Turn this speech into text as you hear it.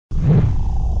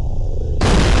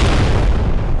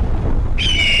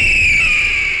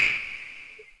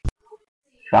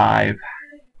5.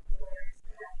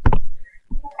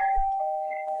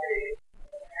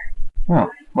 Oh,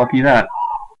 lucky that.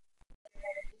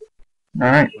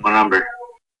 Alright. What number?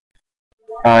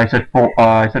 I said 4.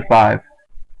 I said 5.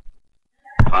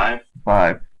 5?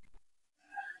 5.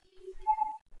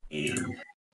 Yeah.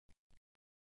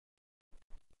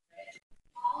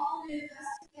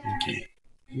 Okay.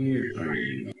 Where are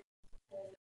you?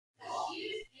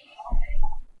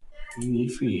 You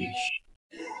fish.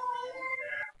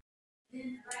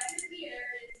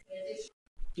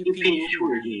 You finish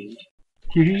working.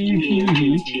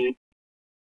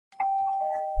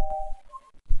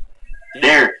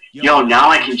 There. Yo, now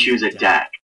I can choose a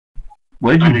deck.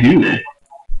 What did you do?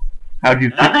 How'd you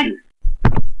Nothing.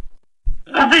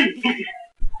 Nothing.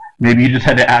 Maybe you just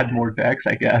had to add more decks,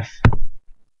 I guess.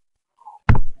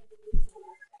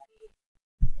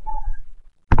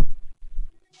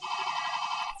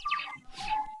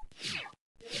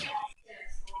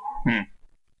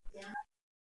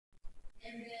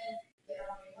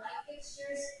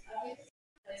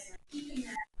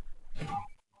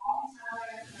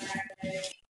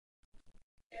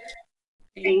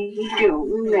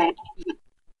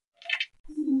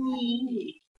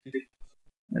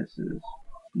 This is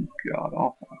god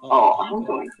awful. Oh, I'm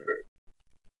going for it.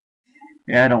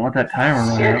 Yeah, I don't want that timer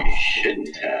running out. You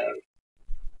shouldn't have.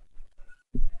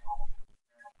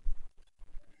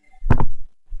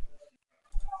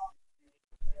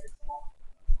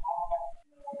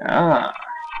 Ah,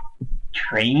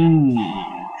 trains.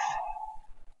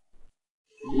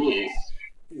 Yes.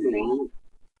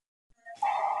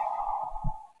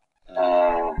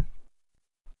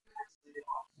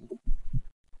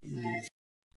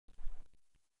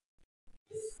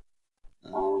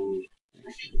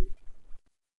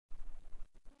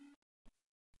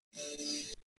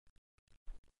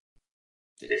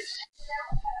 This.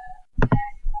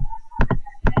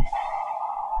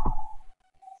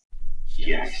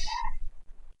 Yes.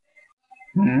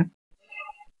 Hmm.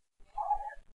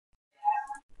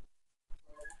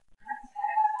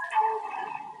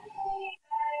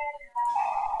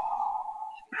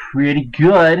 Pretty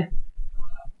good.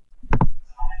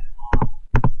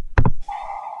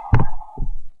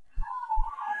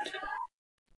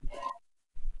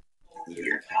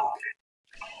 Your cock.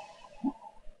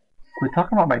 Quit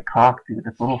talking about my cock, dude.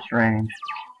 It's a little strange.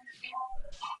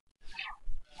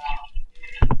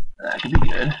 That could be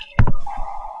good.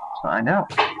 Let's find out.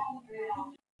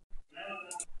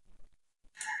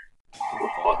 Go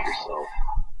fuck yourself.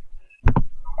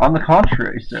 On the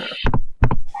contrary, sir.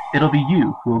 It'll be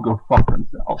you who will go fuck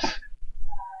themselves.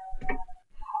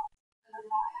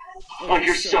 Oh,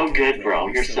 you're so good, bro.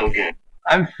 You're so good.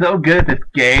 I'm so good at this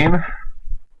game.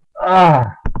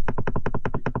 Ah.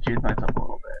 Cheese myself a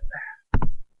little bit.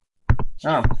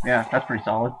 Oh, yeah, that's pretty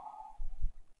solid.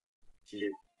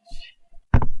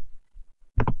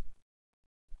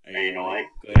 Hey, you know what?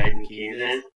 Go ahead and keep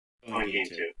this. Go on game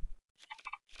 2.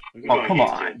 Oh, come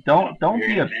on. Don't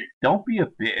be a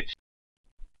bitch.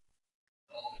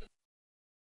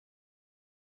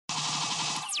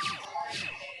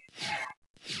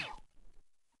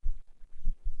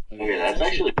 Okay, that's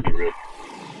actually real.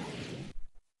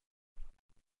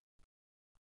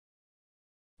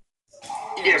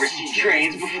 You ever seen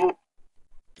trains before?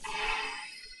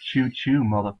 Choo choo,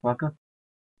 motherfucker.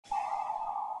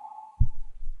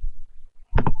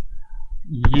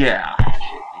 Yeah.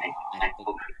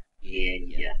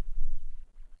 Yeah.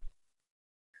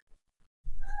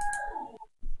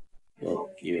 Well,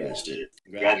 you asked it.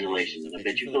 Congratulations. I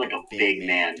bet you feel like a big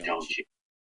man, don't you?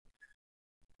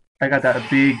 I got that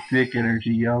big dick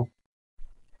energy, yo.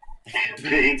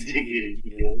 Big dick,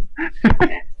 yo.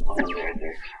 Okay, I'll end it right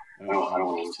there. I don't want to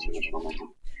lose too much momentum.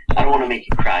 I don't want to make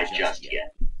you cry just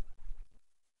yet.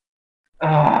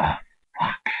 Ah,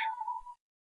 fuck.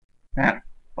 That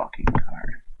fucking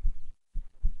card.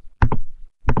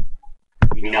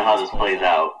 We know how this plays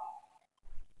out.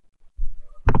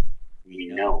 We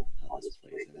know how this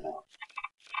plays out.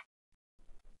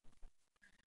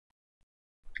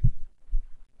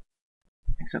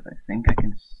 Except I think I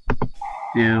can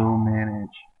still manage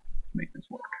to make this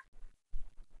work.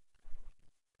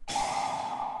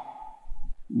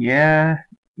 Yeah,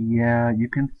 you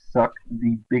can suck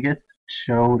the biggest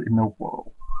chode in the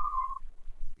world.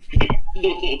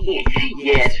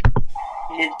 Yes.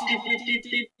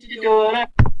 Dora.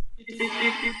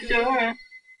 Dora.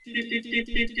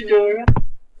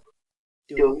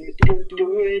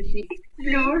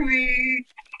 Glory.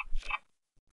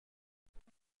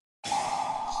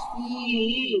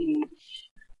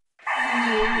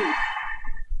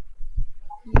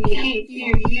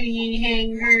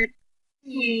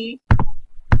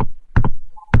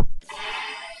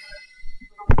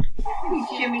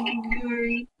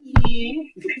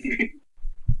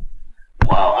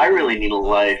 wow, I really need a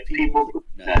life. People do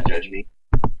not judge me.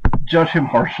 Judge him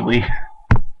harshly.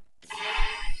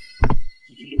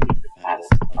 You can be the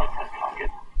fattest of my pocket.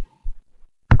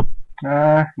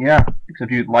 Yeah.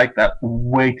 Except you'd like that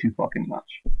way too fucking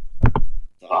much.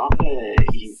 Stop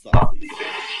it, you saucy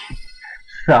bitch.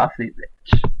 Saucy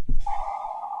bitch.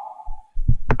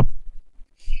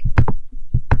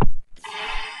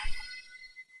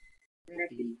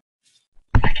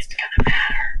 Like it's gonna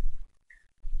matter.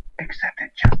 Except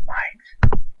it just might.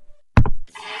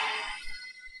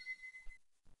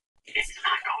 It's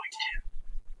not going to.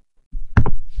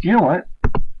 You know what?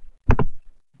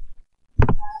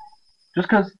 Just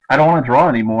because I don't want to draw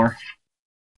anymore.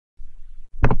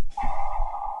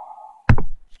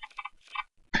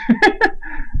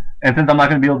 And since I'm not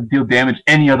going to be able to deal damage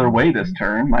any other way this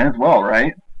turn, might as well,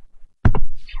 right?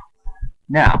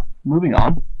 Now, moving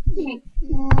on.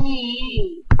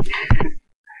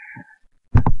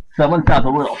 Someone sounds a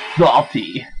little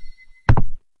salty.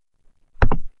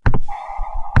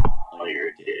 Oh, you're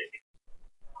a dick.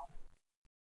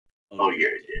 Oh,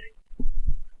 you're a dick.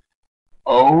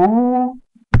 Oh,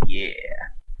 yeah.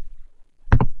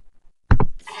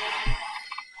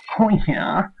 Oh,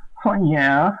 yeah. Oh,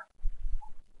 yeah.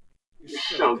 You're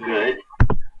so good.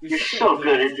 You're so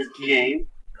good at this game.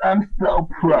 I'm so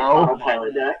pro.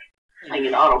 Autopilot deck. Playing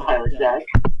an autopilot deck.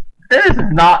 This is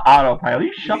not autopilot.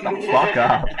 You shut the fuck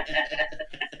up.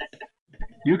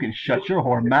 You can shut your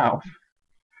whore mouth.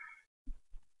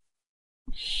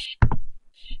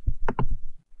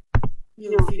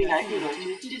 You don't think I can go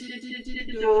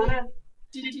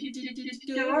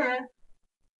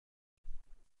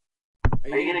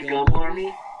Are you gonna gumblor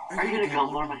me? Are you gonna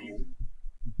gumblor my hand?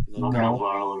 I'm gonna gumblor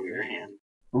all over your hand.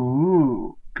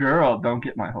 Ooh, girl, don't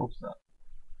get my hopes up.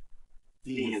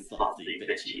 You saucy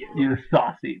bitch, you. You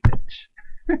saucy bitch.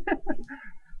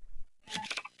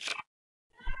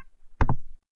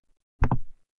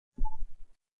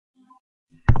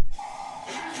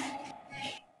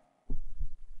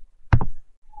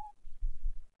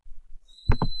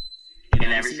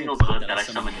 In every single clip that I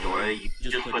summon Dora, you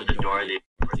just put the Dora the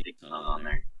song on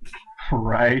there.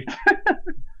 Right.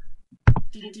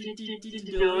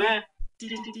 Dora.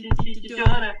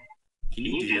 Dora. Can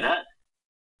you do that?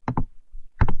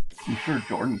 I'm sure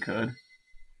Jordan could.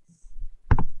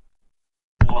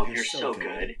 Oh, you're so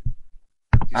good.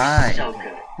 I So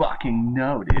good. fucking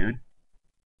know, dude.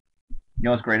 You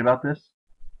know what's great about this?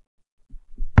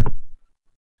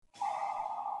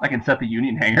 I can set the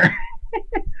Union Hanger.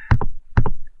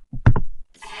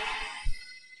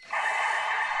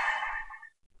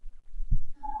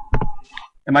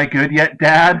 Am I good yet,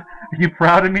 Dad? Are you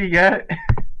proud of me yet?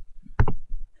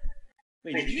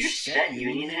 Wait, did you set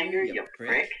Union Hanger, you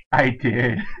prick? I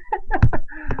did.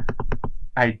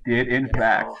 I did, in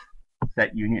fact,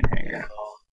 set Union Hanger.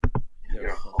 You're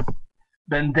a hoe.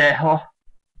 Bendejo.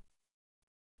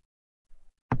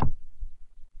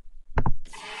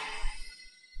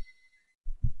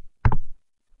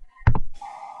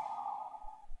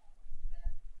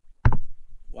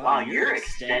 Wow, you're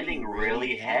extending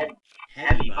really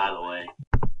heavy, by the way.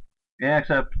 Yeah,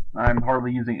 except I'm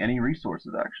hardly using any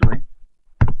resources, actually.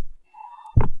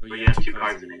 But you have 2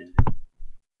 cards in it.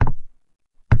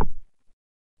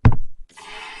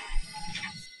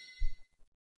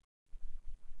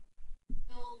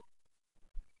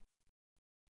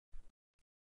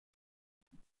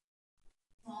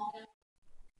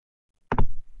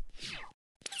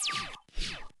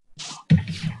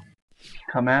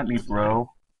 Come at me, bro.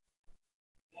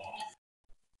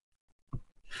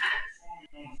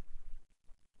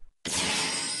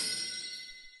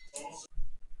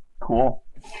 Cool.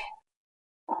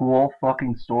 Cool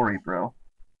fucking story, bro.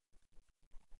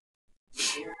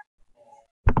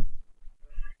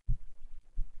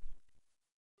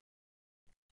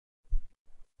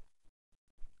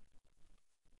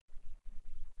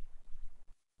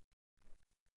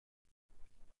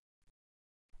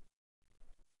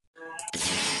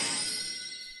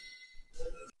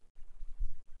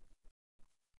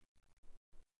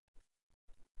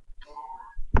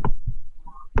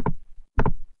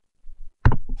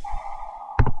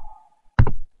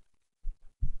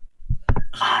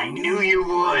 I knew you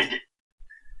would!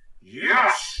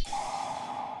 Yes!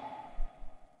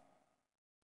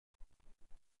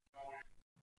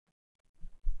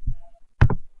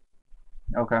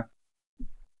 Okay.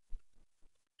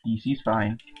 DC's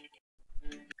fine.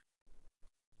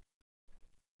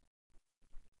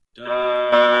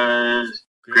 Does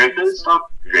Griffin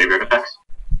stop graveyard effects?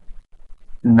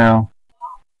 No.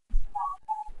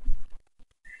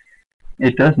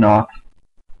 It does not.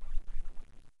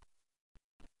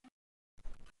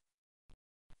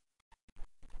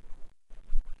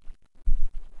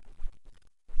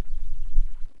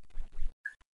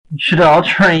 You should all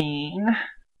train.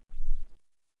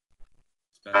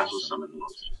 Special summon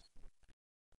monsters.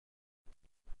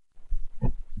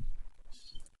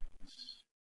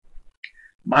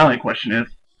 My only question is,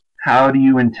 how do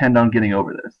you intend on getting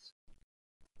over this?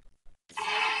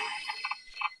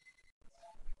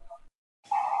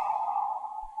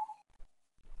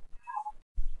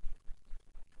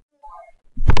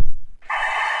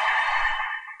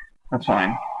 That's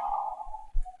fine.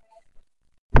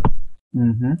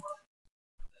 Mm-hmm.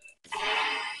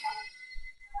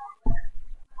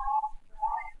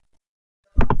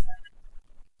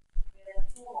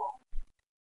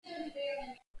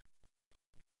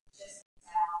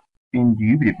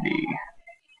 Indubitably.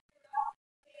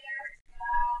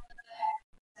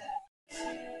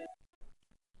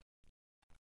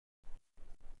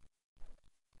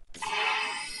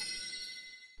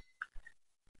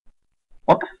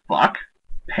 What the fuck?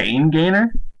 Pain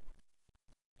gainer?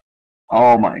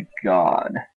 Oh my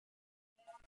god.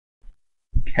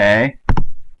 Okay.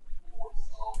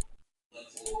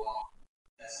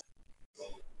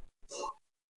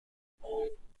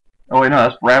 Oh wait, no,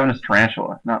 that's Ravenous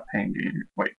Tarantula, not Pain Gainer.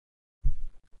 Wait.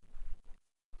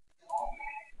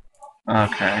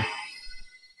 Okay.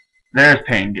 There's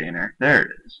Pain Gainer. There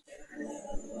it is.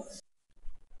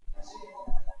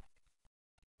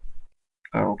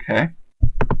 Okay.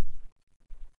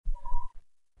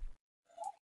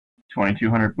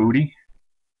 2200 booty.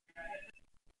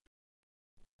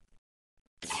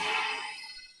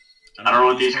 I don't know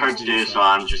what these cards do, so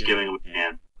I'm just giving them a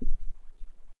hand.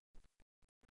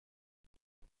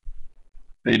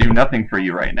 They do nothing for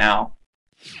you right now.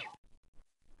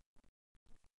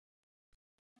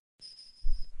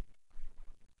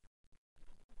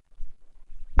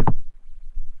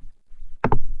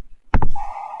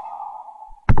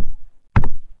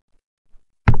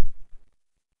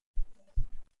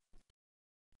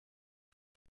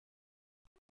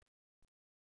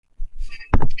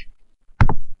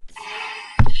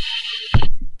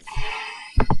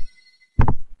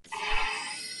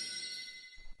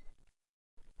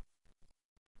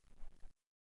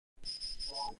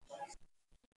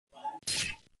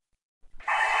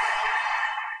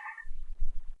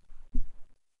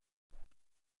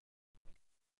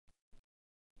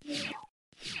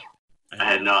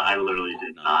 I literally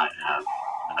did not have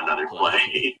another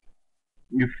play.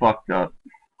 You fucked up.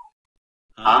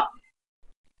 Huh?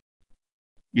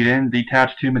 You didn't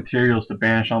detach 2 materials to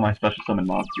banish all my special summon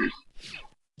monsters.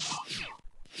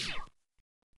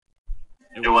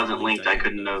 It wasn't linked, I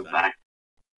couldn't know back.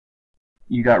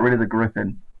 You got rid of the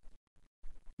Griffin.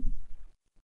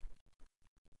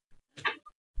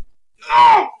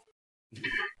 No!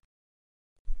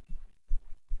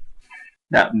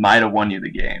 That might have won you the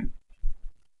game.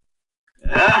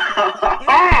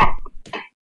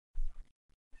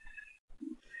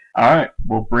 Alright,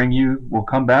 we'll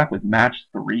come back with match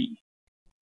 3.